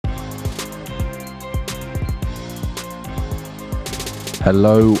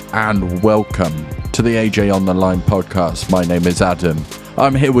Hello and welcome to the AJ on the Line podcast. My name is Adam.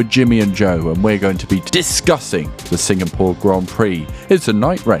 I'm here with Jimmy and Joe, and we're going to be discussing the Singapore Grand Prix. It's a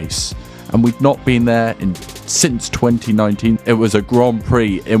night race, and we've not been there since 2019. It was a Grand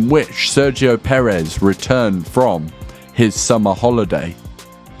Prix in which Sergio Perez returned from his summer holiday.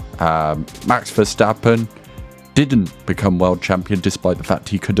 Max Verstappen didn't become world champion despite the fact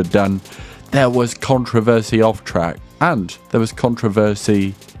he could have done. There was controversy off track, and there was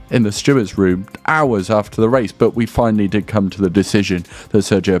controversy in the stewards' room hours after the race, but we finally did come to the decision that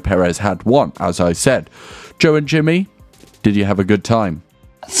Sergio Perez had won, as I said. Joe and Jimmy, did you have a good time?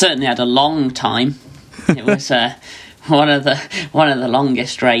 Certainly had a long time. It was one of the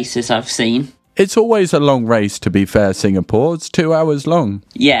longest races I've seen. It's always a long race, to be fair, Singapore. It's 2 hours long.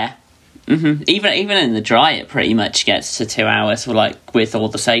 Yeah. Mm-hmm. Even in the dry, it pretty much gets to 2 hours. Like with all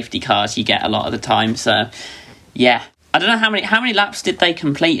the safety cars, you get a lot of the time. So, yeah, I don't know how many laps did they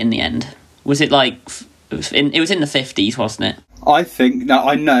complete in the end. Was it like it was in the 50s, wasn't it?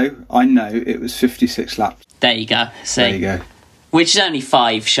 I know. It was 56 laps. There you go. See, there you go. Which is only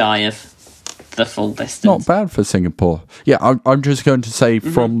 5 shy of the full distance. Not bad for Singapore. Yeah, I'm just going to say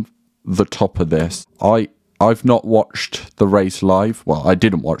from the top of this, I've not watched the race live. Well, I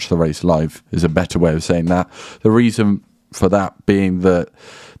didn't watch the race live, is a better way of saying that. The reason for that being that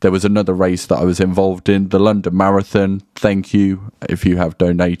there was another race that I was involved in, the London Marathon. Thank you if you have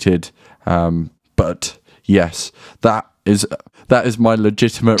donated. But yes, that is my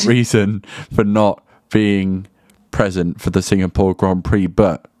legitimate reason for not being present for the Singapore Grand Prix.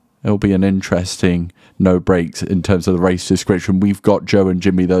 But it'll be an interesting no breaks in terms of the race description. We've got Joe and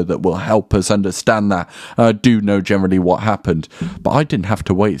Jimmy, though, that will help us understand that. I do know generally what happened, but I didn't have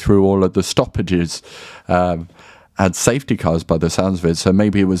to wait through all of the stoppages and safety cars by the sounds of it, so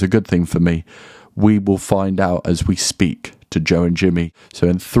maybe it was a good thing for me. We will find out as we speak to Joe and Jimmy. So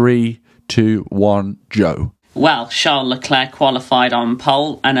in 3, 2, 1, Joe. Well, Charles Leclerc qualified on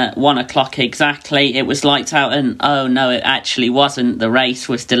pole, and at 1 o'clock exactly, it was lights out, and oh no, it actually wasn't. The race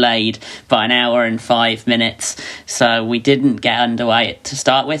was delayed by an hour and 5 minutes, so we didn't get underway to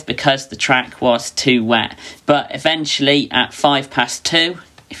start with because the track was too wet. But eventually, at 2:05,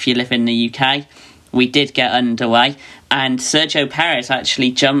 if you live in the UK, we did get underway, and Sergio Perez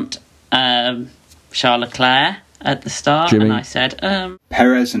actually jumped Charles Leclerc at the start, Jimmy. And I said,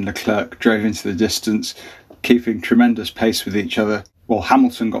 Perez and Leclerc drove into the distance, keeping tremendous pace with each other, while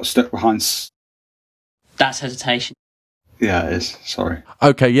Hamilton got stuck behind. That's hesitation. Yeah, it is. Sorry.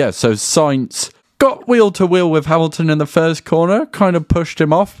 Okay, yeah, so Sainz got wheel to wheel with Hamilton in the first corner, kind of pushed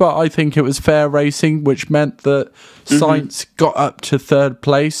him off, but I think it was fair racing, which meant that Sainz got up to third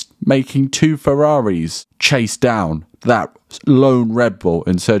place, making 2 Ferraris chase down that lone Red Bull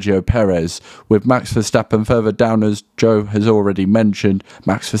in Sergio Perez, with Max Verstappen further down. As Joe has already mentioned,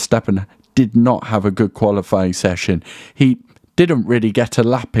 Max Verstappen did not have a good qualifying session. He didn't really get a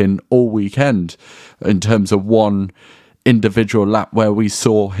lap in all weekend in terms of one individual lap where we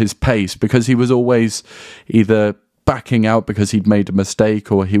saw his pace, because he was always either backing out because he'd made a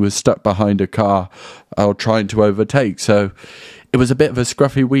mistake or he was stuck behind a car or trying to overtake. So it was a bit of a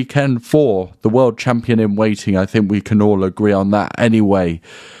scruffy weekend for the world champion in waiting. I think we can all agree on that. Anyway,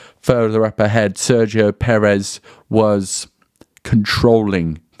 further up ahead, Sergio Perez was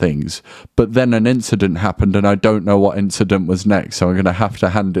controlling things, but then an incident happened, and I don't know what incident was next, so I'm going to have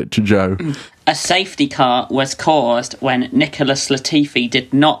to hand it to Joe. A safety car was caused when Nicholas Latifi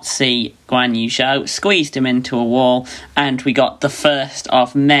did not see Guan Yu Zhou, squeezed him into a wall, and we got the first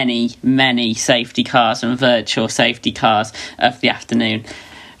of many safety cars and virtual safety cars of the afternoon.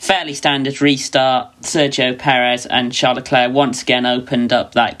 Fairly standard restart. Sergio Perez and Charles Leclerc once again opened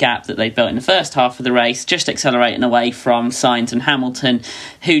up that gap that they built in the first half of the race, just accelerating away from Sainz and Hamilton,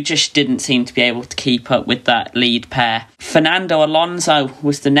 who just didn't seem to be able to keep up with that lead pair. Fernando Alonso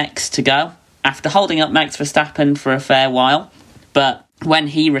was the next to go, after holding up Max Verstappen for a fair while, but when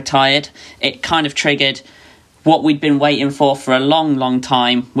he retired, it kind of triggered what we'd been waiting for a long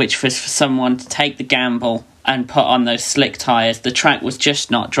time, which was for someone to take the gamble and put on those slick tyres. The track was just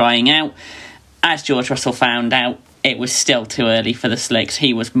not drying out. As George Russell found out, it was still too early for the slicks.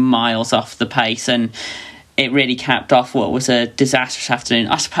 He was miles off the pace, and it really capped off what was a disastrous afternoon.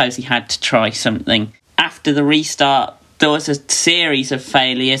 I suppose he had to try something. After the restart, there was a series of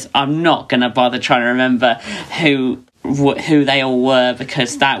failures. I'm not going to bother trying to remember who they all were,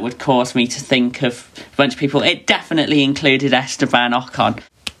 because that would cause me to think of a bunch of people. It definitely included Esteban Ocon.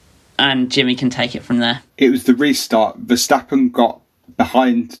 And Jimmy can take it from there. It was the restart. Verstappen got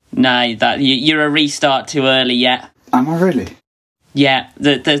behind. No, you're a restart too early yet. Am I really? Yeah,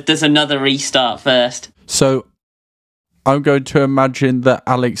 there's another restart first. So I'm going to imagine that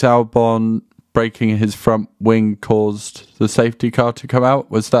Alex Albon breaking his front wing caused the safety car to come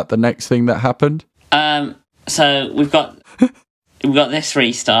out. Was that the next thing that happened? So we've got this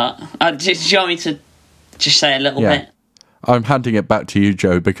restart. Do you want me to just say a little bit? I'm handing it back to you,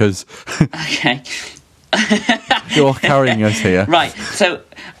 Joe, because okay. You're carrying us here. Right, so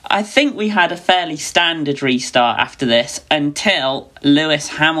I think we had a fairly standard restart after this until Lewis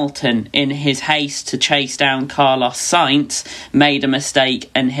Hamilton, in his haste to chase down Carlos Sainz, made a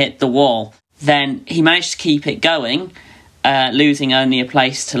mistake and hit the wall. Then he managed to keep it going, losing only a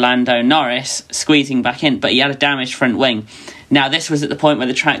place to Lando Norris, squeezing back in, but he had a damaged front wing. Now, this was at the point where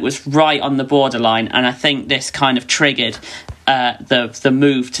the track was right on the borderline, and I think this kind of triggered the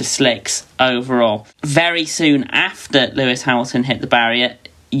move to slicks overall. Very soon after Lewis Hamilton hit the barrier,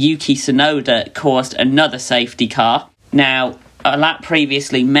 Yuki Tsunoda caused another safety car. Now, a lap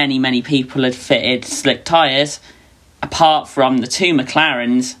previously, many people had fitted slick tyres, apart from the two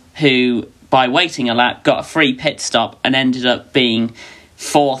McLarens, who, by waiting a lap, got a free pit stop and ended up being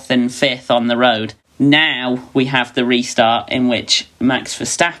 4th and 5th on the road. Now we have the restart in which Max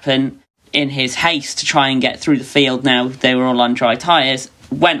Verstappen, in his haste to try and get through the field, now they were all on dry tyres,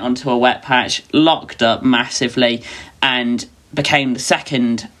 went onto a wet patch, locked up massively, and became the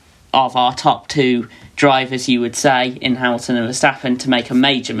second of our top two drivers, you would say, in Hamilton and Verstappen, to make a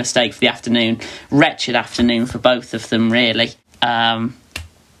major mistake for the afternoon. Wretched afternoon for both of them, really. I'll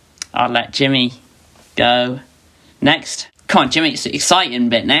let Jimmy go next. Come on, Jimmy, it's the exciting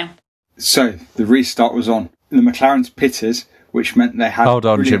bit now. So, the restart was on. The McLaren's pitted, which meant they had... Hold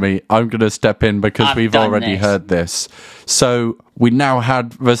on, Jimmy. I'm going to step in because we've already heard this. So, we now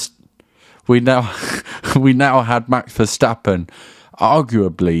had Max Verstappen,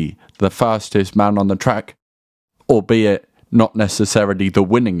 arguably the fastest man on the track, albeit not necessarily the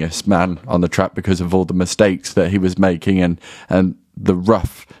winningest man on the track because of all the mistakes that he was making and the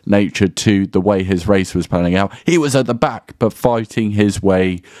rough nature to the way his race was planning out. He was at the back, but fighting his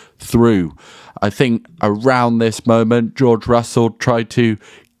way through. I think around this moment, George Russell tried to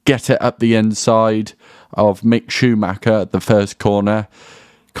get it up the inside of Mick Schumacher at the first corner,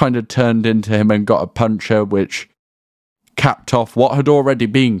 kind of turned into him and got a puncher, which capped off what had already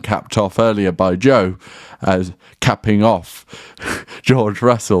been capped off earlier by Joe, as capping off George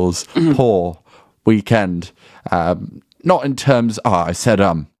Russell's poor weekend. Not in terms... I said,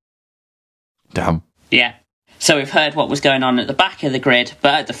 damn. Yeah. So we've heard what was going on at the back of the grid,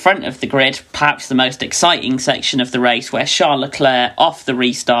 but at the front of the grid, perhaps the most exciting section of the race, where Charles Leclerc, off the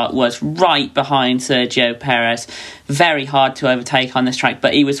restart, was right behind Sergio Perez. Very hard to overtake on this track,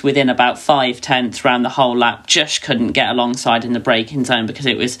 but he was within about 5/10 around the whole lap. Just couldn't get alongside in the braking zone because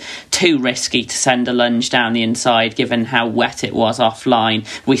it was too risky to send a lunge down the inside, given how wet it was offline.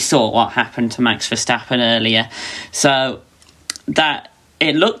 We saw what happened to Max Verstappen earlier. So that...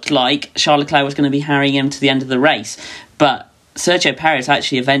 It looked like Charles Leclerc was going to be harrying him to the end of the race, but Sergio Perez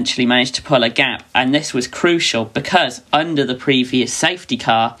actually eventually managed to pull a gap, and this was crucial because under the previous safety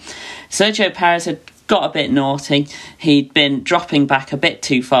car, Sergio Perez had got a bit naughty. He'd been dropping back a bit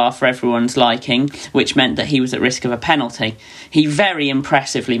too far for everyone's liking, which meant that he was at risk of a penalty. He very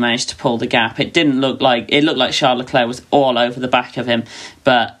impressively managed to pull the gap. It looked like Charles Leclerc was all over the back of him,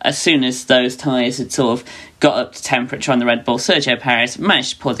 but as soon as those tyres had sort of got up to temperature on the Red Bull, Sergio Perez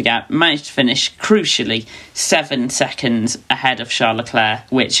managed to pull the gap, managed to finish, crucially, 7 seconds ahead of Charles Leclerc,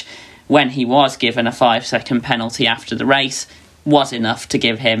 which, when he was given a 5-second penalty after the race, was enough to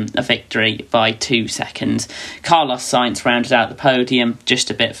give him a victory by 2 seconds. Carlos Sainz rounded out the podium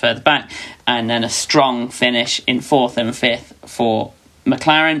just a bit further back, and then a strong finish in 4th and 5th for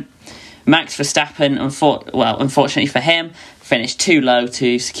McLaren. Max Verstappen, unfortunately for him, finished too low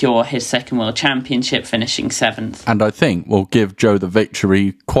to secure his second World Championship, finishing 7th. And I think we'll give Joe the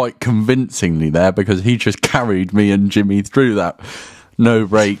victory quite convincingly there, because he just carried me and Jimmy through that. No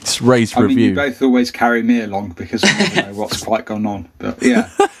race review. I mean, you both always carry me along because I don't know what's quite gone on. But yeah,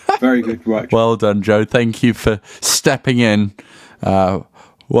 very good work. Well done, Joe. Thank you for stepping in. I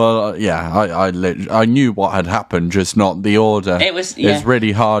knew what had happened, just not the order. It's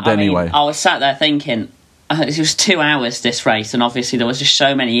really hard anyway. I was sat there thinking, it was 2 hours, this race, and obviously there was just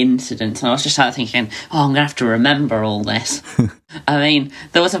so many incidents, and I was just sat there thinking, I'm going to have to remember all this. I mean,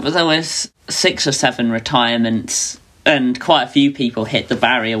 there was 6 or 7 retirements, and quite a few people hit the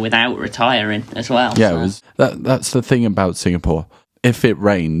barrier without retiring as well. Yeah, so. It was that's the thing about Singapore. If it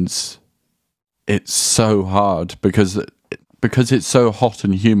rains, it's so hard because it's so hot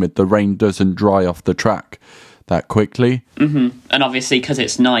and humid. The rain doesn't dry off the track that quickly. Mm-hmm. And obviously, because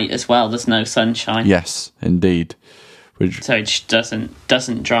it's night as well, there's no sunshine. Yes, indeed. So it just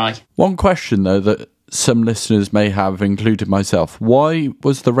doesn't dry. One question though that some listeners may have, included myself, why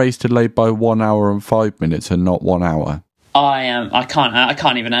was the race delayed by 1 hour and 5 minutes and not 1 hour? I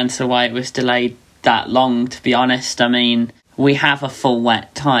can't even answer why it was delayed that long, to be honest. I mean, we have a full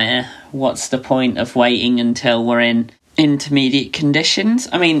wet tyre. What's the point of waiting until we're in intermediate conditions?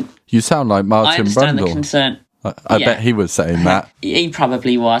 I mean, you sound like Martin I understand Brundle. the concern. I bet he was saying that. He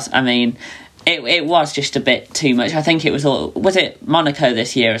probably was. I mean, it was just a bit too much. I think it was it Monaco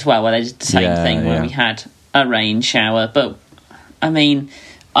this year as well, where they did the same thing where we had a rain shower. But I mean,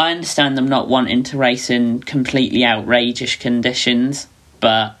 I understand them not wanting to race in completely outrageous conditions,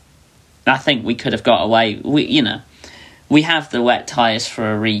 but I think we could have got away. We have the wet tyres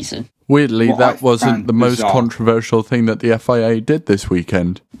for a reason. Weirdly, What that I wasn't found the most bizarre- controversial thing that the FIA did this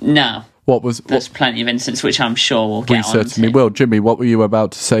weekend. No, there's What, plenty of incidents which I'm sure we'll we get on certainly to. will. Jimmy, what were you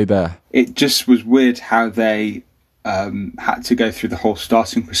about to say there? It just was weird how they had to go through the whole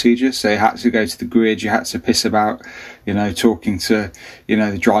starting procedure. So you had to go to the grid, you had to piss about, talking to,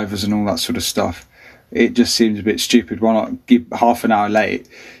 the drivers and all that sort of stuff. It just seems a bit stupid. Why not give half an hour late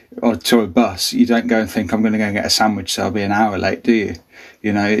or to a bus? You don't go and think, I'm going to go and get a sandwich, so I'll be an hour late, do you?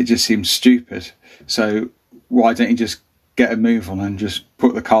 It just seems stupid. So why don't you just get a move on and just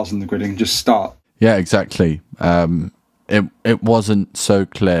put the cars on the grid and just start? Yeah, exactly. It wasn't so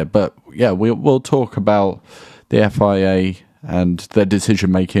clear, but yeah, we'll talk about the FIA and their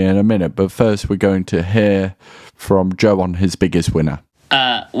decision making in a minute. But first, we're going to hear from Joe on his biggest winner.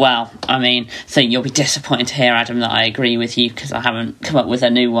 Well, I mean, I think you'll be disappointed to hear, Adam, that I agree with you because I haven't come up with a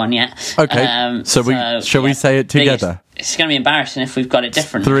new one yet. Okay, shall we say it together? It's going to be embarrassing if we've got it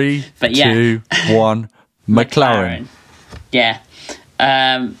different. 3, but 2, 1, McLaren. Yeah.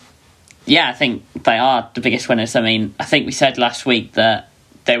 I think they are the biggest winners. I mean, I think we said last week that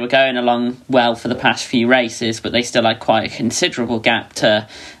they were going along well for the past few races, but they still had quite a considerable gap to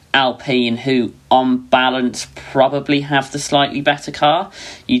Alpine, who on balance probably have the slightly better car,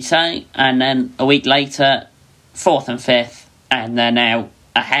 you'd say. And then a week later, 4th and 5th, and they're now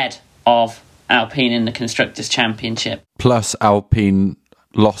ahead of Alpine in the Constructors' Championship. Plus, Alpine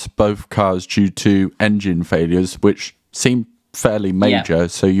lost both cars due to engine failures, which seemed fairly major.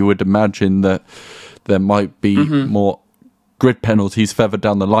 So you would imagine that there might be more grid penalties further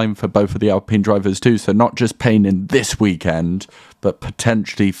down the line for both of the Alpine drivers too. So not just pain in this weekend, but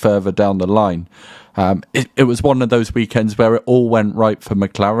potentially further down the line. It was one of those weekends where it all went right for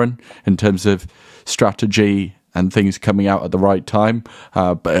McLaren in terms of strategy and things coming out at the right time,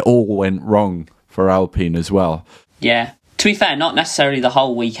 but it all went wrong for Alpine as well. Yeah. To be fair, not necessarily the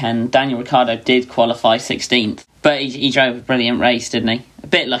whole weekend. Daniel Ricciardo did qualify 16th, but he drove a brilliant race, didn't he? A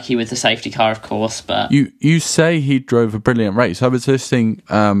bit lucky with the safety car, of course, but... You say he drove a brilliant race. I was listening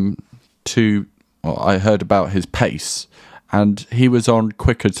I heard about his pace, and he was on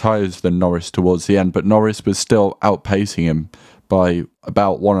quicker tyres than Norris towards the end, but Norris was still outpacing him by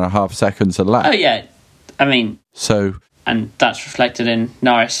about 1.5 seconds a lap. Oh, yeah. I mean... So... And that's reflected in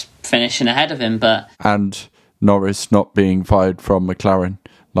Norris finishing ahead of him, but... And Norris not being fired from McLaren,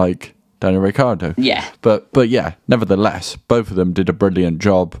 like Daniel Ricciardo. Yeah. But yeah, nevertheless, both of them did a brilliant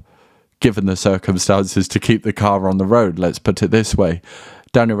job, given the circumstances, to keep the car on the road, let's put it this way.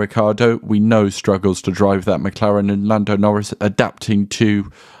 Daniel Ricciardo, we know, struggles to drive that McLaren, and Lando Norris adapting to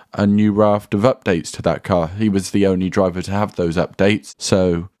a new raft of updates to that car. He was the only driver to have those updates.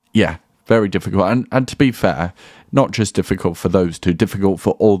 So, yeah, very difficult. And to be fair, not just difficult for those two, difficult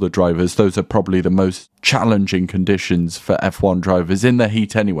for all the drivers. Those are probably the most challenging conditions for F1 drivers in the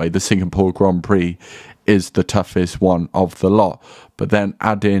heat anyway. The Singapore Grand Prix is the toughest one of the lot. But then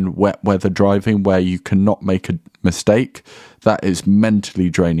add in wet weather driving where you cannot make a mistake. That is mentally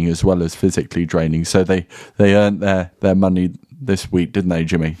draining as well as physically draining. So they earned their money this week, didn't they,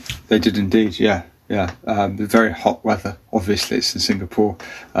 Jimmy? They did indeed, yeah. Yeah, the very hot weather. Obviously, it's in Singapore.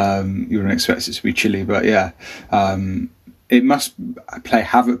 You wouldn't expect it to be chilly, but yeah, it must play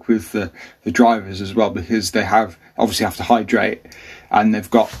havoc with the drivers as well, because they obviously have to hydrate, and they've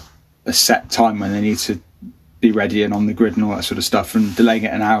got a set time when they need to be ready and on the grid and all that sort of stuff. And delaying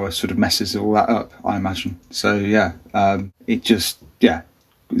it an hour sort of messes all that up, I imagine. So yeah, it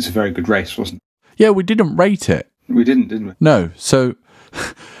was a very good race, wasn't it? Yeah, we didn't rate it. We didn't we? No, so.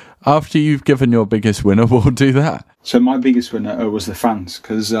 After you've given your biggest winner, we'll do that. So my biggest winner was the fans,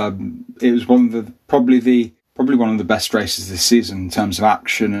 because it was probably one of the best races this season in terms of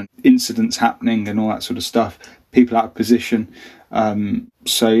action and incidents happening and all that sort of stuff. People out of position.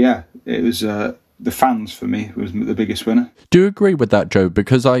 So yeah, it was the fans for me was the biggest winner. Do you agree with that, Joe?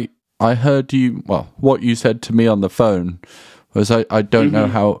 Because I heard you. Well, what you said to me on the phone was I don't know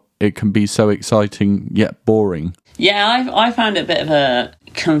how it can be so exciting yet boring. Yeah, I found it a bit of a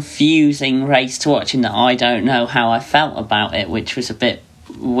confusing race to watch in that I don't know how I felt about it, which was a bit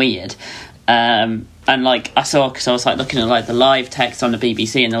weird. And like I saw, because I was like looking at like the live text on the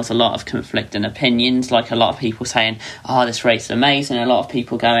BBC, and there was a lot of conflicting opinions. Like a lot of people saying, "Oh, this race is amazing," and a lot of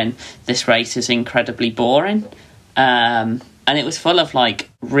people going, "This race is incredibly boring." And it was full of like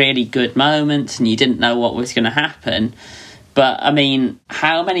really good moments, and you didn't know what was going to happen. But I mean,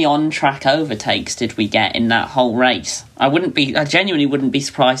 how many on-track overtakes did we get in that whole race? I genuinely wouldn't be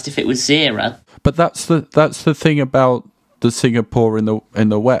surprised if it was 0. But that's the thing about the Singapore in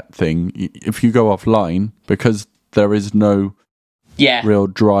the wet thing. If you go offline, because there is no real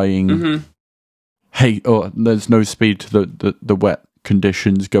drying, or there's no speed to the wet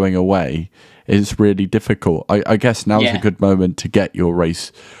conditions going away, it's really difficult. I guess now's a good moment to get your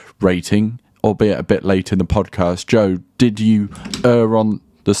race rating, albeit a bit late in the podcast. Joe, did you err on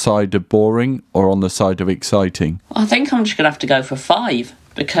the side of boring or on the side of exciting? I think I'm just going to have to go for 5,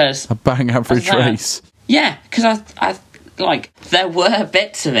 because... A bang average race. Yeah, because I like, there were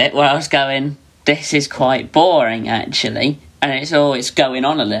bits of it where I was going, this is quite boring, actually. And it's going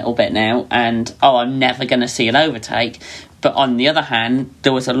on a little bit now, and, I'm never going to see an overtake. But on the other hand,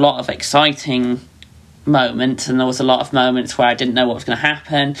 there was a lot of exciting moments, and there was a lot of moments where I didn't know what was going to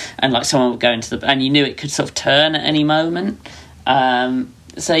happen, and like someone would go into and you knew it could sort of turn at any moment.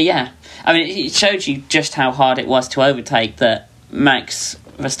 So yeah, I mean, it showed you just how hard it was to overtake, that Max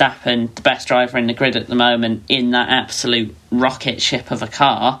Verstappen, the best driver in the grid at the moment, in that absolute rocket ship of a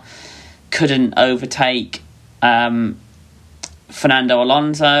car, couldn't overtake Fernando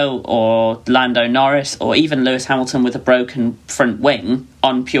Alonso or Lando Norris or even Lewis Hamilton with a broken front wing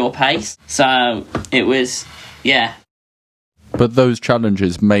on pure pace. So it was, But those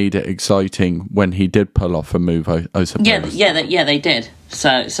challenges made it exciting when he did pull off a move, I suppose. Yeah, they did.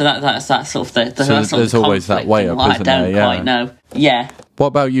 So that's sort of the so there's always that way up, isn't there? I don't quite know. Yeah. What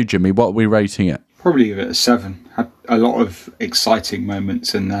about you, Jimmy? What are we rating it? Probably give it a 7. Had a lot of exciting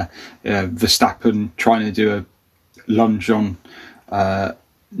moments in there. Verstappen trying to do a lunge on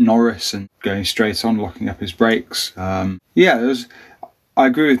Norris and going straight on, locking up his brakes. I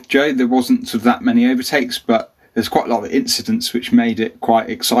agree with Jay. There wasn't sort of that many overtakes, but there's quite a lot of incidents which made it quite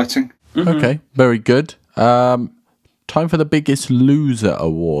exciting. Mm-hmm. Okay, very good. Time for the Biggest Loser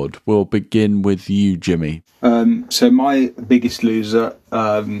award. We'll begin with you, Jimmy. So my biggest loser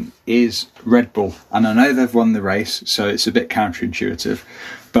is Red Bull, and I know they've won the race, so it's a bit counterintuitive,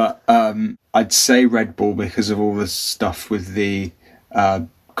 but I'd say Red Bull because of all the stuff with the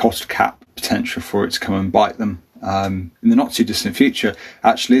cost cap potential for it to come and bite them in the not too distant future.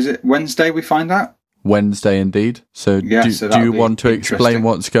 Actually, is it Wednesday we find out? Wednesday indeed. So do you want to explain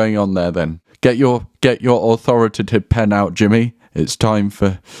what's going on there then? Get your authoritative pen out, Jimmy. It's time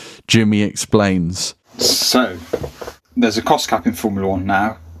for Jimmy Explains. So there's a cost cap in Formula One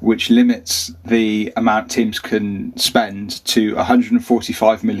now, which limits the amount teams can spend to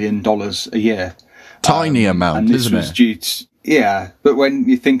 $145 million a year. Tiny amount, and this isn't was it? Due to, but when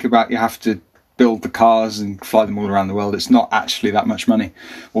you think about you have to build the cars and fly them all around the world, it's not actually that much money,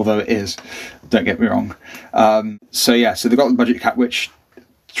 although it is, don't get me wrong. So they've got the budget cap, which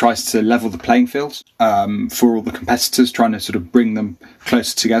tries to level the playing fields for all the competitors, trying to sort of bring them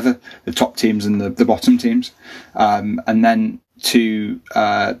closer together, the top teams and the bottom teams. And then to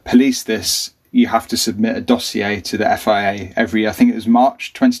police this, you have to submit a dossier to the FIA every year. I think it was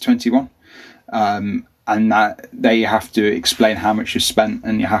March 2021. And that there you have to explain how much you've spent,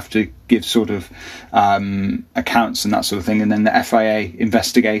 and you have to give sort of accounts and that sort of thing. And then the FIA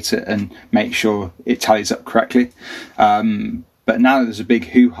investigate it and make sure it tallies up correctly. But now there's a big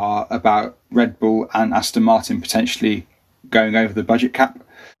hoo-ha about Red Bull and Aston Martin potentially going over the budget cap.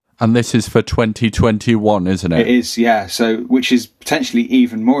 And this is for 2021, isn't it? It is, yeah. So, which is potentially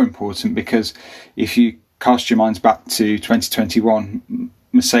even more important, because if you cast your minds back to 2021,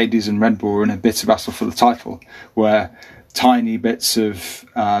 Mercedes and Red Bull were in a bitter battle for the title, where tiny bits of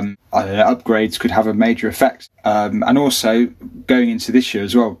upgrades could have a major effect. And also going into this year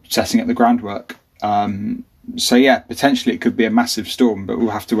as well, setting up the groundwork. Potentially it could be a massive storm, but we'll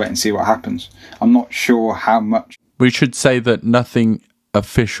have to wait and see what happens. I'm not sure how much. We should say that nothing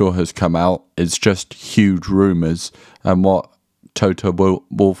official has come out. It's just huge rumours and what Toto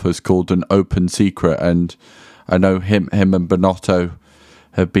Wolff has called an open secret. And I know him and Binotto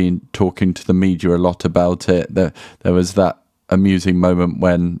have been talking to the media a lot about it. There was that amusing moment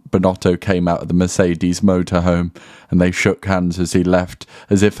when Binotto came out of the Mercedes motorhome and they shook hands as he left,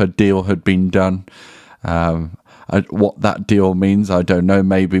 as if a deal had been done. What that deal means, I don't know.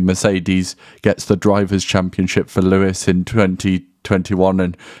 Maybe Mercedes gets the Drivers' Championship for Lewis in 2021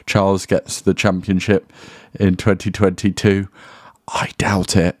 and Charles gets the championship in 2022. I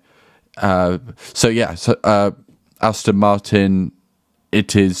doubt it. Aston Martin,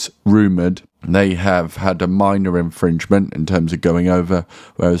 it is rumoured they have had a minor infringement in terms of going over,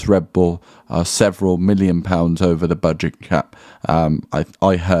 whereas Red Bull are several £1 million over the budget cap.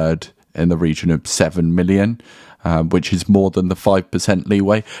 I heard in the region of 7 million, which is more than the 5%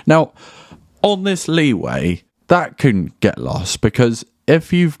 leeway. Now, on this leeway, that can get lost because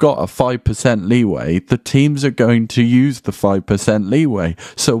if you've got a 5% leeway, the teams are going to use the 5% leeway.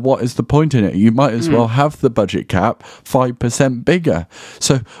 So what is the point in it? You might as well have the budget cap 5% bigger.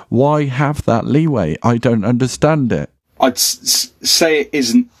 So why have that leeway? I don't understand it. I'd say it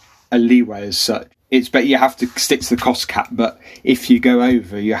isn't a leeway as such. But you have to stick to the cost cap, but if you go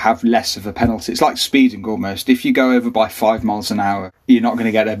over, you have less of a penalty. It's like speeding almost. If you go over by 5 miles an hour, you're not going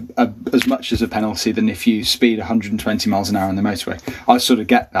to get as much as a penalty than if you speed 120 miles an hour on the motorway. I sort of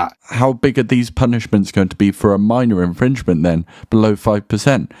get that. How big are these punishments going to be for a minor infringement then, below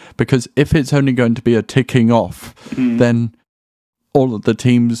 5%? Because if it's only going to be a ticking off, then all of the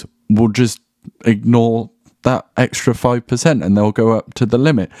teams will just ignore that extra 5% and they'll go up to the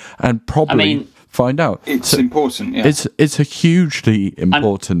limit and probably find out. It's important, yeah. It's a hugely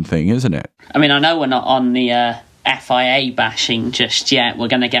important thing, isn't it? I mean, I know we're not on the FIA bashing just yet. We're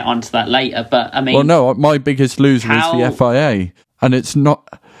going to get onto that later, but I mean... Well, no, my biggest loser is the FIA, and it's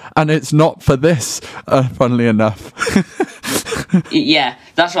not for this, funnily enough. Yeah,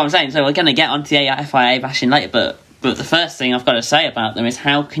 that's what I'm saying. So we're going to get onto the FIA bashing later, but the first thing I've got to say about them is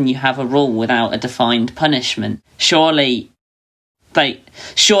how can you have a rule without a defined punishment? Surely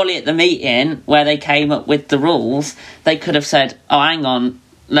at the meeting where they came up with the rules, they could have said, oh, hang on,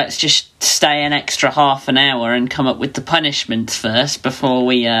 let's just stay an extra half an hour and come up with the punishments first before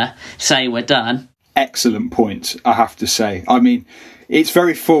we say we're done. Excellent point, I have to say. I mean, it's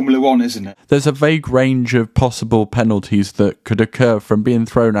very Formula One, isn't it? There's a vague range of possible penalties that could occur from being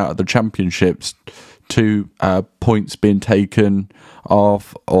thrown out of the championships to points being taken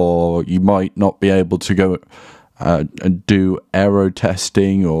off, or you might not be able to go and do aero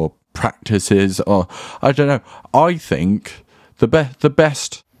testing or practices, or I don't know. I think the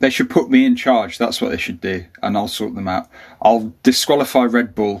best. They should put me in charge. That's what they should do, and I'll sort them out. I'll disqualify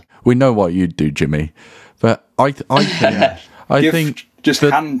Red Bull. We know what you'd do, Jimmy, but I think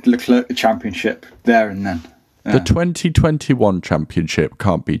hand Leclerc the championship there and then. Yeah. The 2021 championship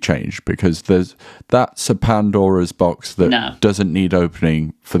can't be changed because that's a Pandora's box that doesn't need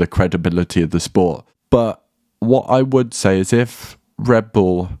opening for the credibility of the sport. But what I would say is if Red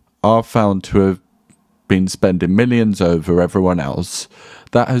Bull are found to have been spending millions over everyone else,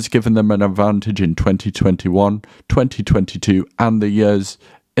 that has given them an advantage in 2021, 2022 and the years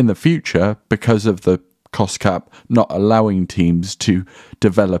in the future because of the cost cap not allowing teams to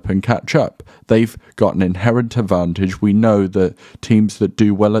develop and catch up. They've got an inherent advantage. We know that teams that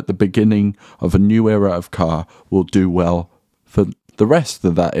do well at the beginning of a new era of car will do well for the rest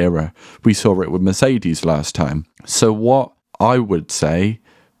of that era. We saw it with Mercedes last time. So what I would say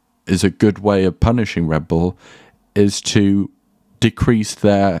is a good way of punishing Red Bull is to decrease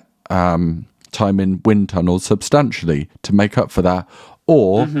their time in wind tunnels substantially to make up for that,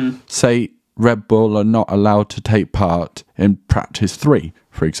 or say Red Bull are not allowed to take part in practice 3,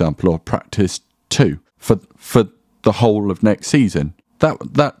 for example, or practice 2 for the whole of next season.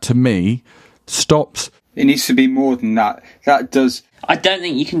 That to me stops. It needs to be more than that. That does. I don't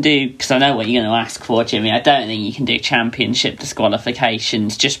think you can do, because I know what you're going to ask for, Jimmy. I don't think you can do championship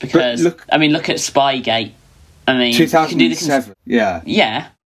disqualifications just because. Look at Spygate. I mean, 2007. Yeah.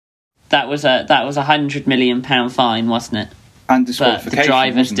 That was a £100 million fine, wasn't it? And but the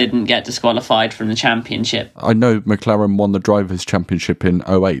drivers didn't get disqualified from the championship. I know McLaren won the Drivers' Championship in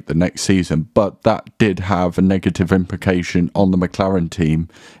 2008 the next season, but that did have a negative implication on the McLaren team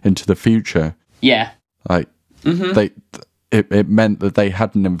into the future. Yeah. It meant that they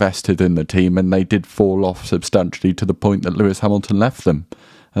hadn't invested in the team and they did fall off substantially to the point that Lewis Hamilton left them.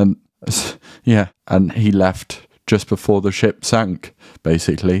 And he left just before the ship sank,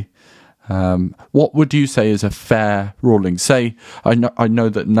 basically. What would you say is a fair ruling? Say, I know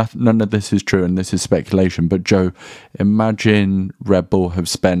that none of this is true and this is speculation, but Joe, imagine Red Bull have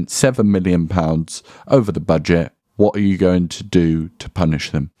spent £7 million over the budget. What are you going to do to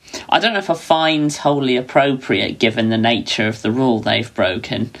punish them? I don't know if a fine's wholly appropriate given the nature of the rule they've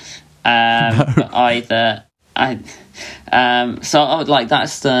broken. But either so I would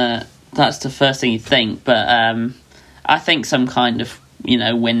that's the first thing you think. But I think some kind of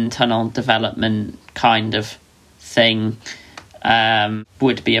wind tunnel development kind of thing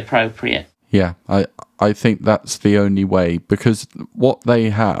would be appropriate. Yeah, I think that's the only way, because what they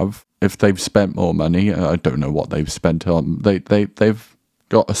have if they've spent more money. I don't know what they've spent on. They've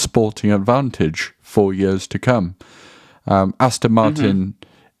got a sporting advantage for years to come. Aston Martin,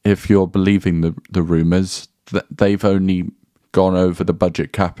 if you're believing the rumours, they've only gone over the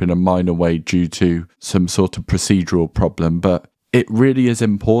budget cap in a minor way due to some sort of procedural problem, but it really is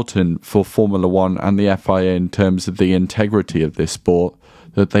important for Formula One and the FIA in terms of the integrity of this sport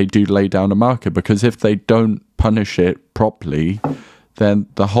that they do lay down a marker, because if they don't punish it properly, then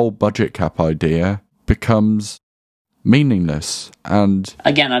the whole budget cap idea becomes meaningless. And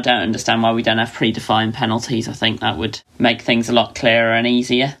again, I don't understand why we don't have predefined penalties. I think that would make things a lot clearer and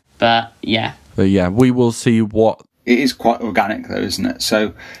easier. But yeah, we will see what... It is quite organic though, isn't it?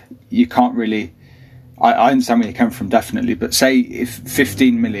 So you can't really... I understand where you come from, definitely, but say if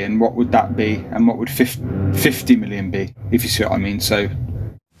 15 million, what would that be? And what would 50 million be, if you see what I mean? So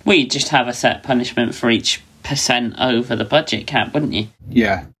we'd just have a set punishment for each percent over the budget cap, wouldn't you?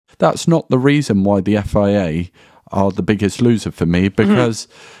 Yeah. That's not the reason why the FIA are the biggest loser for me, because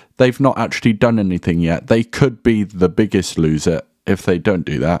they've not actually done anything yet. They could be the biggest loser if they don't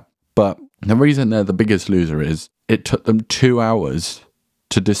do that. But the reason they're the biggest loser is it took them 2 hours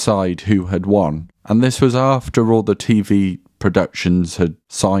to decide who had won. And this was after all the TV productions had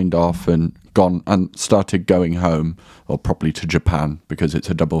signed off and gone and started going home, or probably to Japan, because it's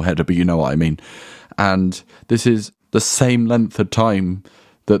a double header, but you know what I mean. And this is the same length of time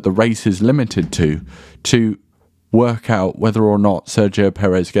that the race is limited to work out whether or not Sergio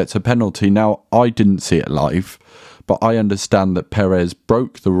Perez gets a penalty. Now, I didn't see it live, but I understand that Perez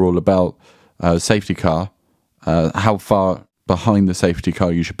broke the rule about safety car, how far behind the safety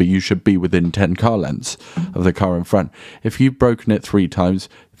car you should be. You should be within 10 car lengths of the car in front. If you've broken it 3 times,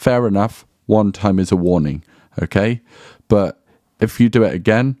 fair enough, 1 time is a warning, okay? But if you do it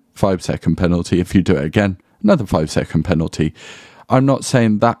again, 5-second penalty. If you do it again, another 5-second penalty. I'm not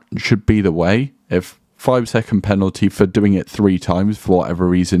saying that should be the way. If 5-second penalty for doing it 3 times for whatever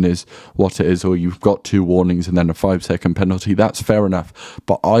reason is what it is, or you've got 2 warnings and then a 5-second penalty, that's fair enough.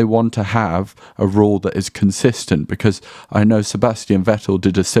 But I want to have a rule that is consistent, because I know Sebastian Vettel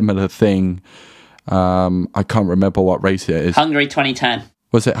did a similar thing. I can't remember what race it is. Hungary 2010.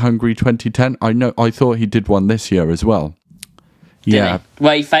 Was it Hungary 2010? I thought he did one this year as well. Yeah.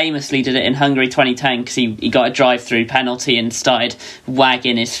 Well, he famously did it in Hungary 2010 because he got a drive-through penalty and started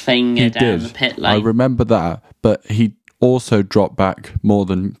wagging his finger down the pit lane. I remember that, but he also dropped back more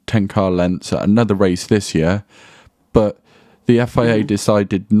than 10 car lengths at another race this year. But the FIA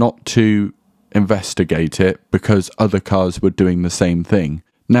decided not to investigate it because other cars were doing the same thing.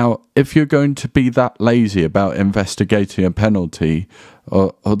 Now, if you're going to be that lazy about investigating a penalty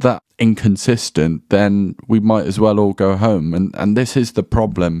or that inconsistent, then we might as well all go home. And this is the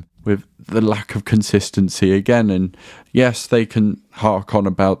problem with the lack of consistency again. And yes, they can hark on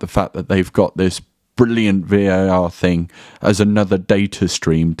about the fact that they've got this brilliant VAR thing as another data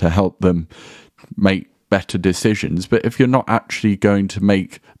stream to help them make better decisions. But if you're not actually going to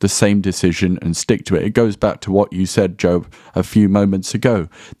make the same decision and stick to it, it goes back to what you said, Joe, a few moments ago.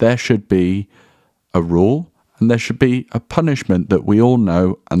 There should be a rule and there should be a punishment that we all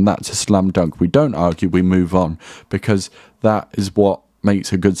know, and that's a slam dunk. We don't argue, we move on, because that is what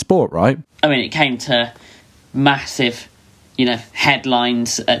makes a good sport, right? I mean, it came to massive,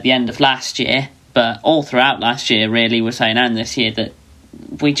 headlines at the end of last year, but all throughout last year, really, we're saying, and this year, that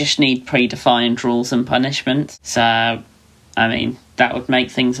we just need predefined rules and punishment. So, I mean, that would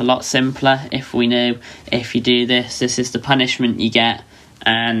make things a lot simpler if we knew, if you do this, this is the punishment you get,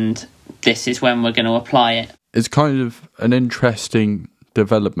 and this is when we're going to apply it. It's kind of an interesting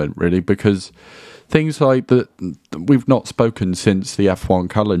development, really, because things like that, we've not spoken since the F1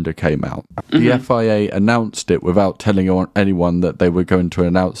 calendar came out. The FIA announced it without telling anyone that they were going to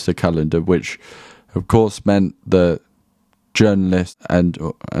announce the calendar, which, of course, meant that journalists and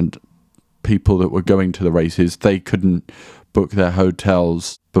people that were going to the races, they couldn't book their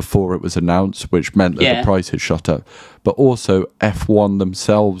hotels before it was announced, which meant that the prices shot up. But also F1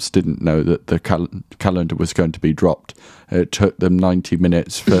 themselves didn't know that the calendar was going to be dropped. It took them 90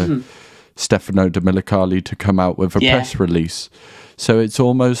 minutes for Stefano Domenicali to come out with a press release. So it's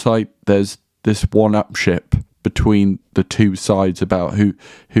almost like there's this one-upship between the two sides about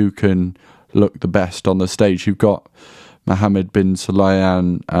who can look the best on the stage. You've got Mohammed bin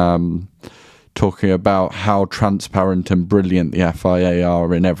Sulayem talking about how transparent and brilliant the FIA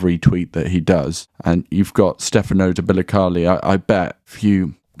are in every tweet that he does. And you've got Stefano Domenicali. I bet if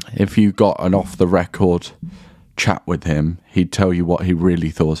you got an off-the-record chat with him, he'd tell you what he really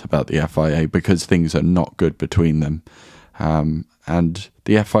thought about the FIA, because things are not good between them. And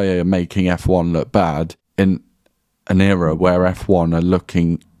the FIA are making F1 look bad in an era where F1 are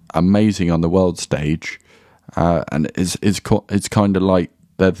looking amazing on the world stage, and it's kind of like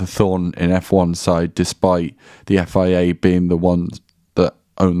they're the thorn in F1's side, despite the FIA being the ones that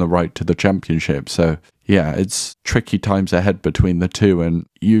own the right to the championship. So yeah, it's tricky times ahead between the two, and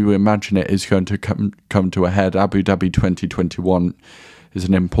you imagine it is going to come to a head. Abu Dhabi 2021 is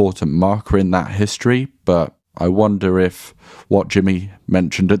an important marker in that history, but I wonder if what Jimmy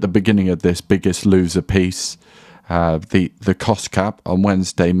mentioned at the beginning of this biggest loser piece, the cost cap on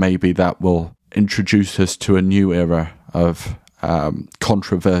Wednesday, maybe that will introduce us to a new era of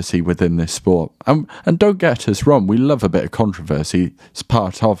controversy within this sport. And don't get us wrong, we love a bit of controversy. It's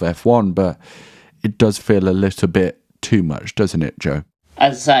part of F1, but it does feel a little bit too much, doesn't it, Joe?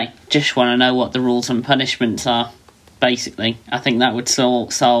 As I say, just want to know what the rules and punishments are. Basically, I think that would solve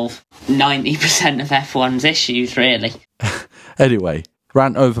 90% of F1's issues, really. Anyway,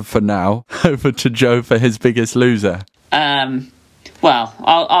 rant over for now. Over to Joe for his biggest loser. Well,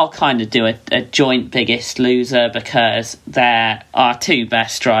 I'll kind of do a joint biggest loser, because there are two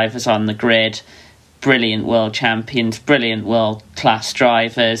best drivers on the grid. Brilliant world champions, brilliant world class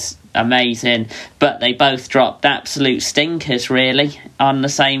drivers, amazing, but they both dropped absolute stinkers really on the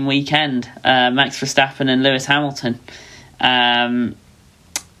same weekend. Max Verstappen and Lewis Hamilton. I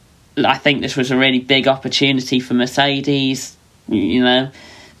think this was a really big opportunity for Mercedes,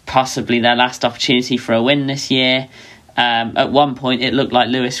 possibly their last opportunity for a win this year. At one point it looked like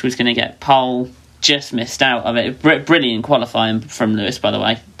Lewis was going to get pole, just missed out of it. Brilliant qualifying from Lewis, by the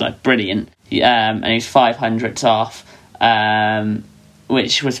way, like brilliant. And he was 500ths off,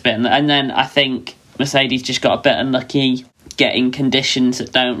 which was a bit. And then I think Mercedes just got a bit unlucky getting conditions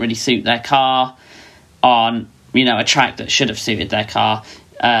that don't really suit their car on, a track that should have suited their car.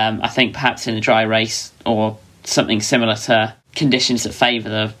 I think perhaps in a dry race or something similar to conditions that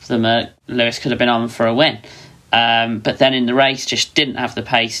favour the Merc, Lewis could have been on for a win. But then in the race just didn't have the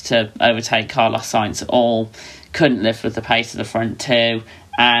pace to overtake Carlos Sainz at all, couldn't live with the pace of the front two,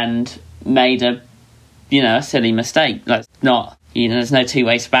 and made a silly mistake. Like, not, there's no two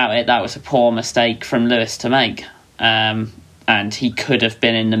ways about it. That was a poor mistake from Lewis to make, and he could have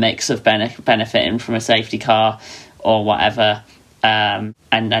been in the mix of benefiting from a safety car or whatever. And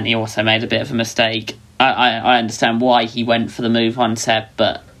then he also made a bit of a mistake. I understand why he went for the move on Seb,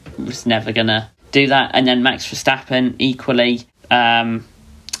 but was never gonna do that. And then Max Verstappen equally,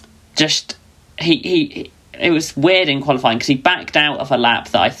 it was weird in qualifying because he backed out of a lap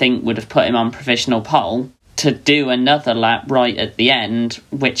that I think would have put him on provisional pole to do another lap right at the end,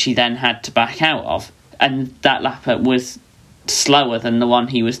 which he then had to back out of. And that lap was slower than the one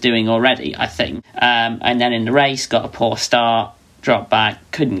he was doing already, I think. And then in the race, got a poor start, dropped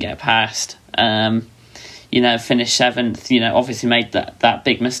back, couldn't get past. Finished seventh. Obviously made that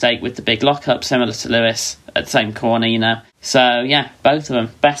big mistake with the big lockup, similar to Lewis at the same corner. So yeah, both of them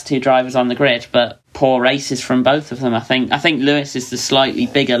best two drivers on the grid, but poor races from both of them. I think Lewis is the slightly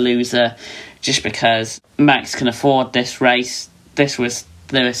bigger loser, just because Max can afford this race. This was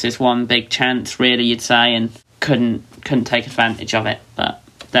Lewis's one big chance, really, you'd say, and couldn't take advantage of it. But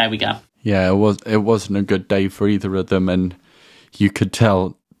there we go. Yeah, it wasn't a good day for either of them, and you could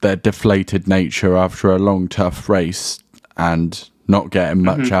tell their deflated nature after a long, tough race and not getting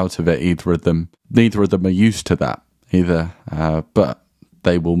much out of it, either of them. Neither of them are used to that either, but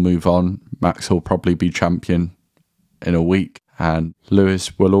they will move on. Max will probably be champion in a week, and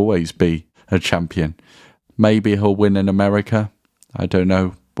Lewis will always be a champion. Maybe he'll win in America. I don't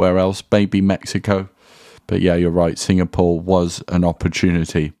know where else. Maybe Mexico. But yeah, you're right. Singapore was an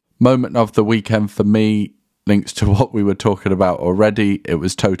opportunity. Moment of the weekend for me links to what we were talking about already. It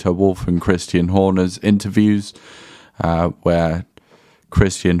was Toto Wolff and Christian Horner's interviews, where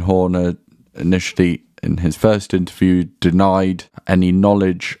Christian Horner initially in his first interview denied any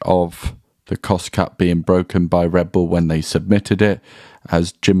knowledge of the cost cap being broken by Red Bull when they submitted it.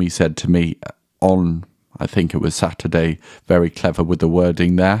 As Jimmy said to me on, I think it was Saturday, very clever with the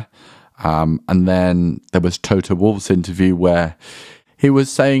wording there. And then there was Toto Wolff's interview where he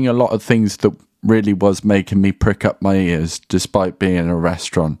was saying a lot of things that really was making me prick up my ears despite being in a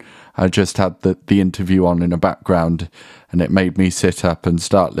restaurant. I just had the interview on in the background, and it made me sit up and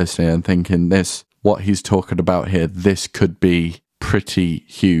start listening and thinking, what he's talking about here, this could be pretty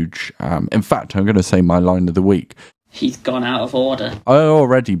huge. In fact, I'm going to say my line of the week. He's gone out of order. I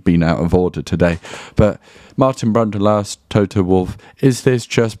already been out of order today. But Martin Brundle asked Toto Wolff, is this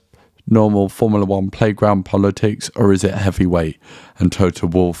just normal Formula One playground politics, or is it heavyweight? And Toto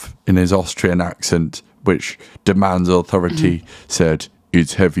Wolff, in his Austrian accent, which demands authority, said,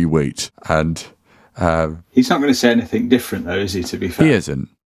 it's heavyweight. And he's not going to say anything different, though, is he, to be fair? He isn't.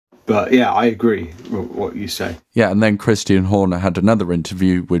 But yeah, I agree with what you say. Yeah, and then Christian Horner had another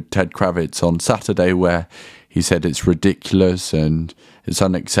interview with Ted Kravitz on Saturday where he said it's ridiculous and it's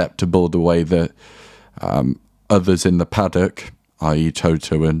unacceptable the way that others in the paddock, i.e.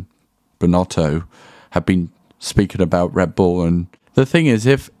 Toto and Binotto, have been speaking about Red Bull. And the thing is,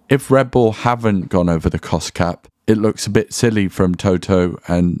 if Red Bull haven't gone over the cost cap, it looks a bit silly from Toto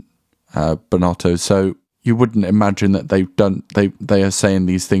and Binotto. So you wouldn't imagine that they are saying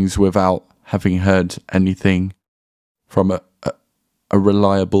these things without having heard anything from a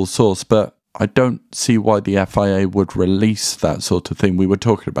reliable source. But I don't see why the FIA would release that sort of thing. We were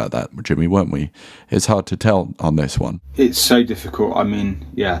talking about that, Jimmy, weren't we? It's hard to tell on this one. It's so difficult. I mean,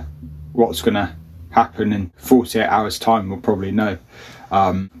 yeah, what's going to happen in 48 hours' time we'll probably know.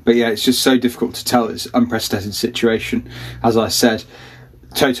 But yeah, it's just so difficult to tell. It's an unprecedented situation. As I said,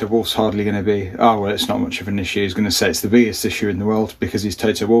 Toto Wolff's hardly going to be, it's not much of an issue. He's going to say it's the biggest issue in the world because he's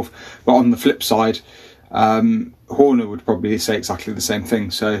Toto Wolff. But on the flip side, Horner would probably say exactly the same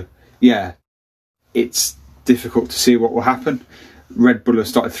thing. So yeah, it's difficult to see what will happen. Red Bull have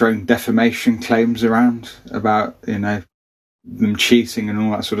started throwing defamation claims around about, them cheating and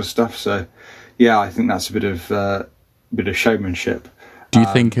all that sort of stuff. So yeah, I think that's a bit of showmanship. Do you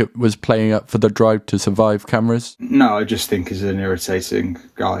think it was playing up for the Drive to Survive cameras? No, I just think he's an irritating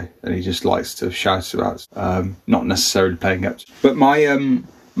guy and he just likes to shout about, not necessarily playing up. But my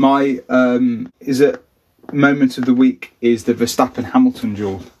moment of the week is the Verstappen-Hamilton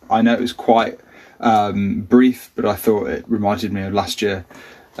duel. I know it was quite brief, but I thought it reminded me of last year.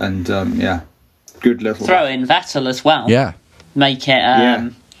 And good little... Throw in Vettel as well. Yeah. Make it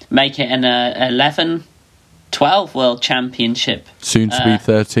an 11-12 World Championship. Soon to be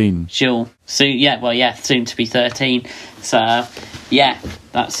 13. Duel. Soon to be 13. So, yeah,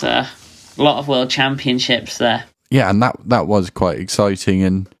 that's a lot of World Championships there. Yeah, and that was quite exciting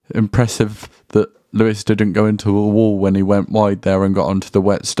and impressive that Lewis didn't go into a wall when he went wide there and got onto the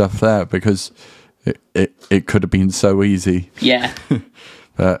wet stuff there, because it could have been so easy. Yeah.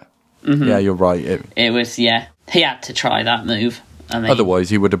 But, yeah, you're right. It was, yeah. He had to try that move. I mean, otherwise,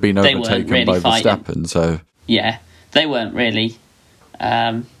 he would have been overtaken really by fighting. Verstappen. So yeah, they weren't really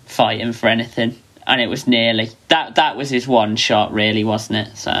fighting for anything, and it was nearly that was his one shot, really, wasn't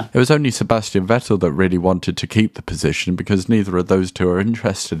it? So it was only Sebastian Vettel that really wanted to keep the position, because neither of those two are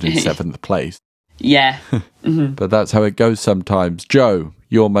interested in 7th place. Yeah, but that's how it goes sometimes. Joe,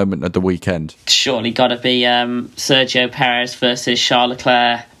 your moment of the weekend? Surely got to be Sergio Perez versus Charles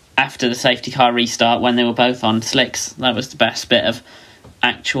Leclerc. After the safety car restart, when they were both on slicks, that was the best bit of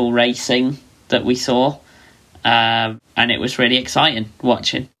actual racing that we saw, and it was really exciting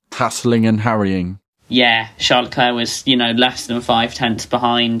watching. Hassling and harrying. Yeah, Charles Leclerc was, less than 5 tenths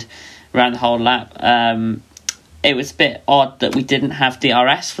behind around the whole lap. It was a bit odd that we didn't have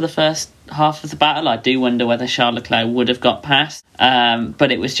DRS for the first half of the battle. I do wonder whether Charles Leclerc would have got past,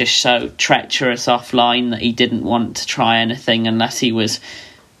 but it was just so treacherous offline that he didn't want to try anything unless he was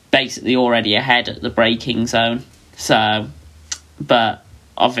basically already ahead at the braking zone. So, but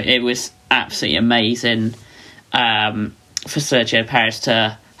it was absolutely amazing for Sergio Perez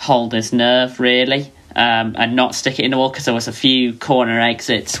to hold his nerve, really, and not stick it in the wall, because there was a few corner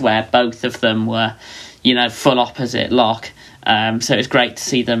exits where both of them were, full opposite lock. So it was great to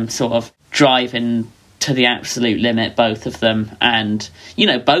see them sort of driving to the absolute limit, both of them, and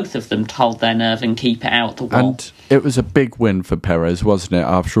both of them to hold their nerve and keep it out the wall. And it was a big win for Perez, wasn't it?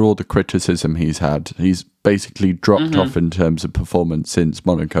 After all the criticism he's had, he's basically dropped off in terms of performance since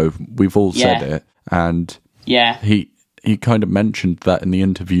Monaco. We've all said it, and he kind of mentioned that in the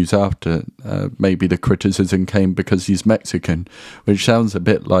interviews after. Maybe the criticism came because he's Mexican, which sounds a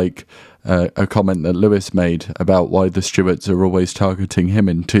bit like a comment that Lewis made about why the stewards are always targeting him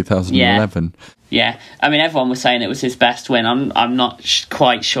in 2011. Yeah, I mean, everyone was saying it was his best win. I'm not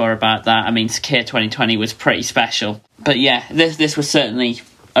quite sure about that. I mean, Sakir 2020 was pretty special. But yeah, this was certainly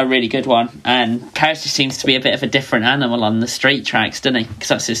a really good one. And Perez just seems to be a bit of a different animal on the street tracks, doesn't he? Because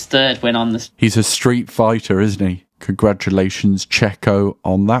that's his 3rd win on the... He's a street fighter, isn't he? Congratulations, Checo,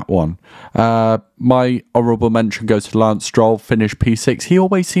 on that one. My honourable mention goes to Lance Stroll, finished P6. He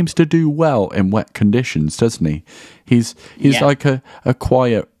always seems to do well in wet conditions, doesn't he? He's like a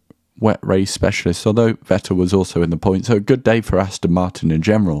quiet wet race specialist, although Vettel was also in the point. So a good day for Aston Martin in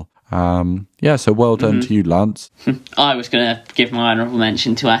general. So well done to you, Lance. I was going to give my honourable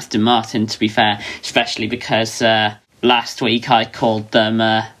mention to Aston Martin, to be fair, especially because last week I called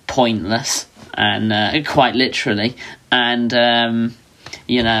them pointless. And quite literally, and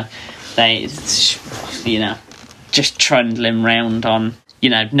they just trundling round on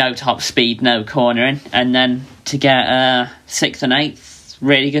no top speed, no cornering, and then to get 6th and 8th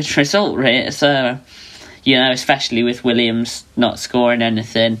really good result, really. So, especially with Williams not scoring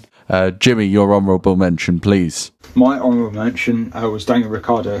anything. Jimmy, your honourable mention, please. My honourable mention was Daniel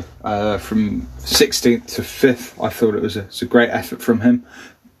Ricciardo from 16th to 5th. I thought it was a great effort from him.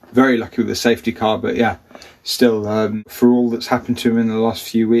 Very lucky with the safety car, but yeah, still, for all that's happened to him in the last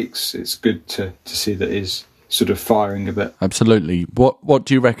few weeks, it's good to see that he's sort of firing a bit. Absolutely. What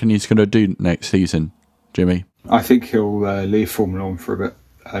do you reckon he's going to do next season, Jimmy? I think he'll leave Formula 1 for a bit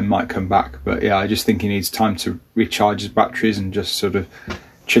and might come back, but yeah, I just think he needs time to recharge his batteries and just sort of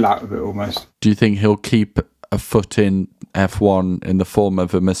chill out a bit almost. Do you think he'll keep a foot in F1 in the form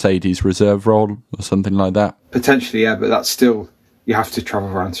of a Mercedes reserve role or something like that? Potentially, yeah, but that's still, you have to travel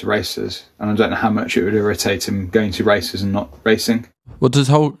around to races, and I don't know how much it would irritate him going to races and not racing. Well, does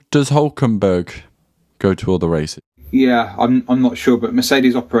Hulkenberg go to all the races? Yeah, I'm not sure, but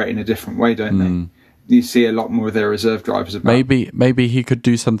Mercedes operate in a different way, don't they? You see a lot more of their reserve drivers about. Maybe he could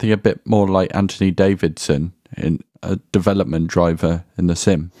do something a bit more like Anthony Davidson, in a development driver in the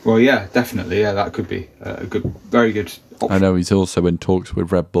sim. Well, yeah, definitely. Yeah, that could be a very good option. I know he's also in talks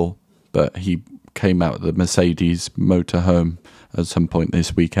with Red Bull, but he came out of the Mercedes motorhome at some point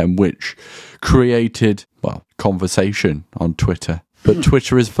this weekend, which created, conversation on Twitter. But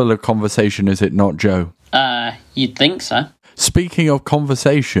Twitter is full of conversation, is it not, Joe? You'd think so. Speaking of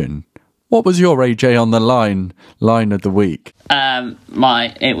conversation, what was your AJ on the line of the week?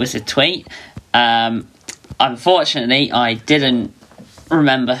 It was a tweet. Unfortunately, I didn't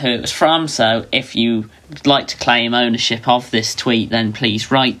remember who it was from, so if you'd like to claim ownership of this tweet, then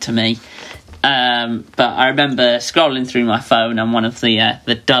please write to me. But I remember scrolling through my phone on one of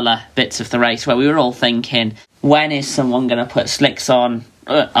the duller bits of the race where we were all thinking, when is someone going to put slicks on?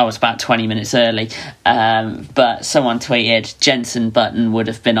 I was about 20 minutes early, but someone tweeted Jenson Button would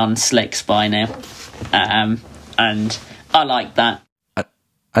have been on slicks by now, and I like that.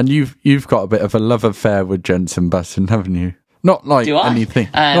 And you've got a bit of a love affair with Jenson Button, haven't you? Not like anything,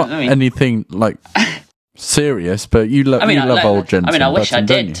 anything like serious, but you love old Jenson Button. I wish I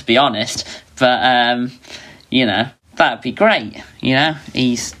did, to be honest, but that'd be great.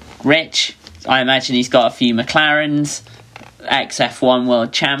 He's rich. I imagine he's got a few McLarens, ex-F1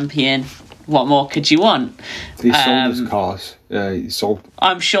 world champion. What more could you want? He sold his cars. He sold.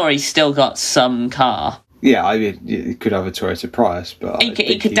 I'm sure he's still got some car. Yeah, I mean, he could have a Toyota Prius, but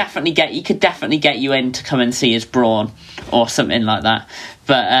he could definitely get you in to come and see his Brawn or something like that.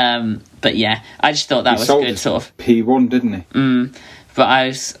 But yeah, I just thought that was a good sort of P1, didn't he? But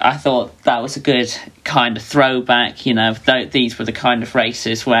I thought that was a good kind of throwback. These were the kind of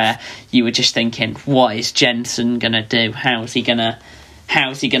races where you were just thinking, what is Jenson gonna do? How's he gonna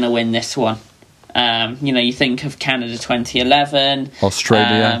win this one? You think of Canada 2011,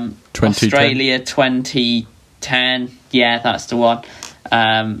 Australia 2010. Yeah, that's the one.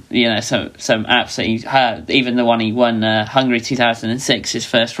 Some absolutely, even the one he won, Hungary 2006, his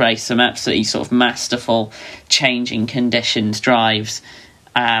first race, some absolutely sort of masterful changing conditions drives.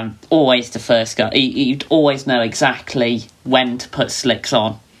 Always the first guy. He'd always know exactly when to put slicks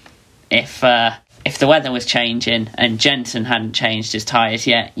on. If the weather was changing and Jenson hadn't changed his tyres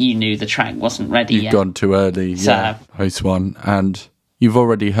yet, you knew the track wasn't ready yet. You'd gone too early, yeah, race one. And you've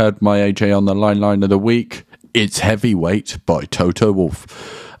already heard my AJ on the line of the week. It's Heavyweight by Toto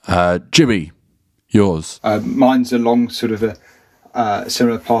Wolff. Jimmy, yours. Mine's along sort of a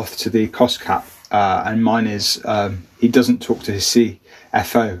similar path to the cost cap, and mine is he doesn't talk to his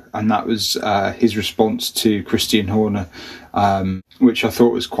CFO, and that was his response to Christian Horner, which I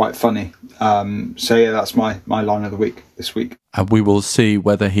thought was quite funny. So yeah, that's my line of the week this week. And we will see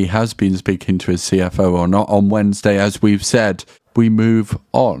whether he has been speaking to his CFO or not on Wednesday. As we've said, we move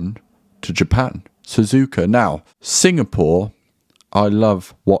on to Japan. Suzuka. Now, Singapore, I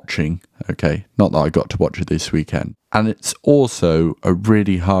love watching, okay? Not that I got to watch it this weekend. And it's also a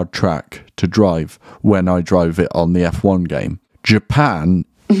really hard track to drive when I drive it on the F1 game. Japan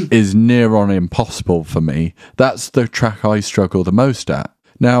is near on impossible for me. That's the track I struggle the most at.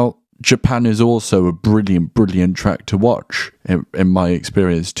 Now, Japan is also a brilliant, brilliant track to watch, in my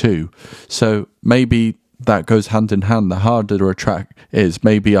experience too. So maybe that goes hand in hand. The harder a track is,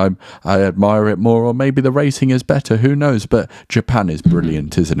 maybe I admire it more, or maybe the racing is better. Who knows? But Japan is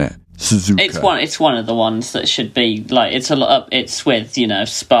brilliant, isn't it? Suzuka. It's one of the ones that should be like it's with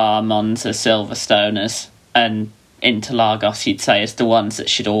Spa, Monza, Silverstone and Interlagos. You'd say is the ones that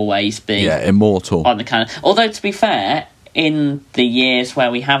should always be immortal on the calendar. Although to be fair, in the years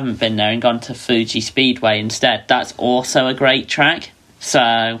where we haven't been there and gone to Fuji Speedway instead, that's also a great track.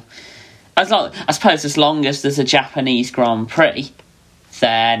 So I suppose as long as there's a Japanese Grand Prix,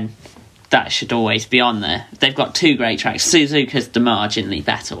 then that should always be on there. They've got 2 great tracks. Suzuka's the marginally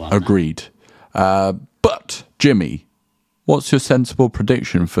better one. Agreed. But, Jimmy, what's your sensible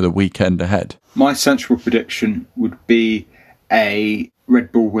prediction for the weekend ahead? My sensible prediction would be a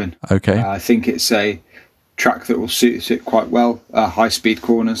Red Bull win. Okay. I think it's a track that will suit it quite well, high-speed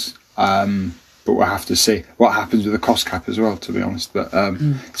corners. But we'll have to see what happens with the cost cap as well, to be honest. But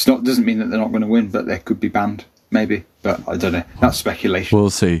doesn't mean that they're not going to win, but they could be banned, maybe. But I don't know. That's speculation. We'll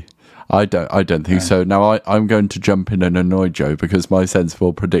see. I don't think so. Now, I'm going to jump in and annoy Joe because my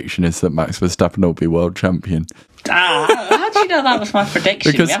sensible prediction is that Max Verstappen will be world champion. How do you know that was my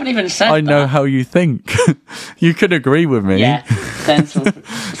prediction? Because we haven't even said I know that. how you think. You can agree with me. Yeah,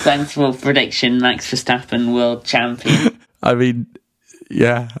 sensible prediction, Max Verstappen, world champion. I mean,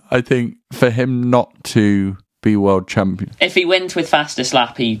 yeah, I think for him not to be world champion. If he wins with fastest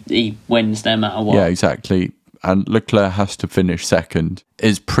lap, he wins no matter what. Yeah, exactly. And Leclerc has to finish second.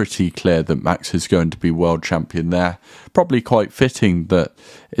 It's pretty clear that Max is going to be world champion there. Probably quite fitting that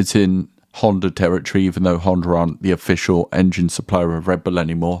it's in Honda territory, even though Honda aren't the official engine supplier of Red Bull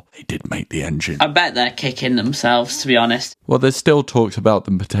anymore. They did make the engine. I bet they're kicking themselves, to be honest. Well, there's still talks about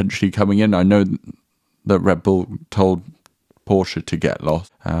them potentially coming in. I know that Red Bull told Porsche to get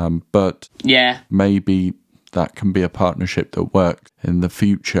lost, but yeah, maybe that can be a partnership that works in the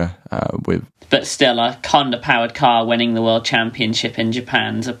future with. But still, a Honda-powered car winning the World Championship in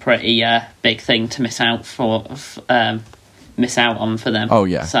Japan's a pretty big thing to miss out on for them. Oh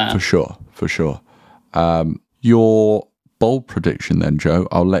yeah, so. for sure. Your bold prediction then, Joe.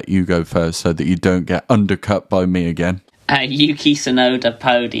 I'll let you go first so that you don't get undercut by me again. Yuki Tsunoda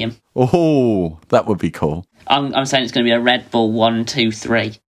podium. Oh, that would be cool. I'm saying it's going to be a Red Bull 1, 2,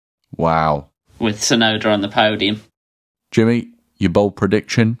 3. Wow. With Tsunoda on the podium. Jimmy, your bold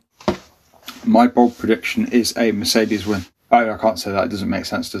prediction? My bold prediction is a Mercedes win. Oh, I can't say that. It doesn't make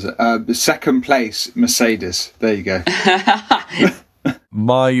sense, does it? The second place, Mercedes. There you go.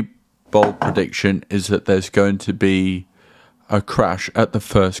 My bold prediction is that there's going to be a crash at the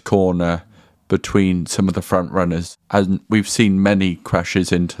first corner between some of the front runners. And we've seen many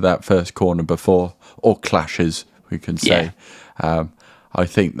crashes into that first corner before, or clashes, we can say. Yeah. I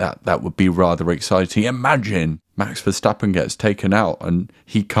think that would be rather exciting. Imagine Max Verstappen gets taken out and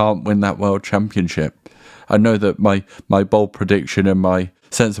he can't win that world championship. I know that my bold prediction and my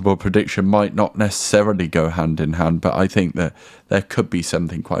sensible prediction might not necessarily go hand in hand, but I think that there could be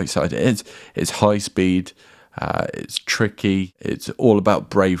something quite exciting. It's high speed, it's tricky, it's all about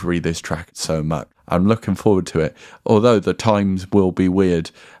bravery, this track, so much. I'm looking forward to it, although the times will be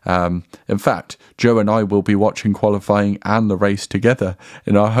weird. In fact, Joe and I will be watching qualifying and the race together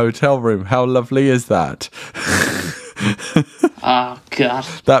in our hotel room. How lovely is that? Oh, God.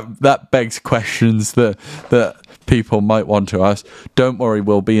 That begs questions that people might want to ask. Don't worry,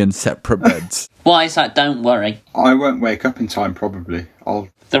 we'll be in separate beds. Why is that? Don't worry. I won't wake up in time, probably.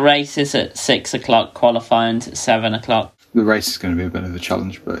 The race is at 6 o'clock, qualifying's at 7 o'clock. The race is going to be a bit of a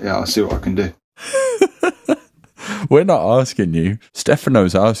challenge, but yeah, I'll see what I can do. We're not asking you.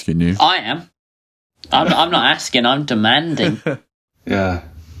 Stefano's asking you. I am. I'm not asking, I'm demanding. Yeah.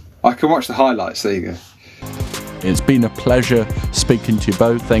 I can watch the highlights. There you go. It's been a pleasure speaking to you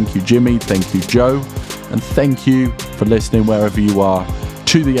both. Thank you, Jimmy. Thank you, Joe. And thank you for listening wherever you are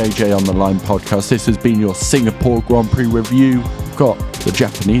to the AJ on the Line podcast. This has been your Singapore Grand Prix review. We've got the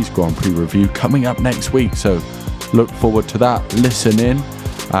Japanese Grand Prix review coming up next week, so look forward to that. Listen in.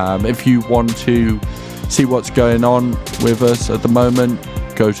 If you want to see what's going on with us at the moment,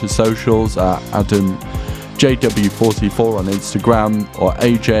 go to socials at Adam JW44 on Instagram or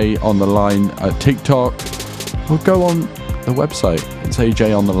AJ on the Line at TikTok, or go on the website. It's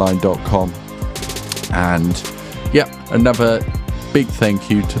ajontheline.com. And yeah, another big thank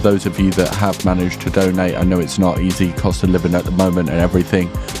you to those of you that have managed to donate. I know it's not easy, cost of living at the moment and everything,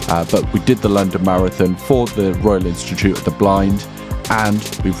 but we did the London Marathon for the Royal Institute of the Blind,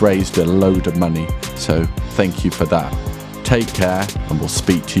 and we've raised a load of money, so thank you for that. Take care, and we'll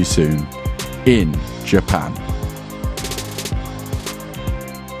speak to you soon in Japan.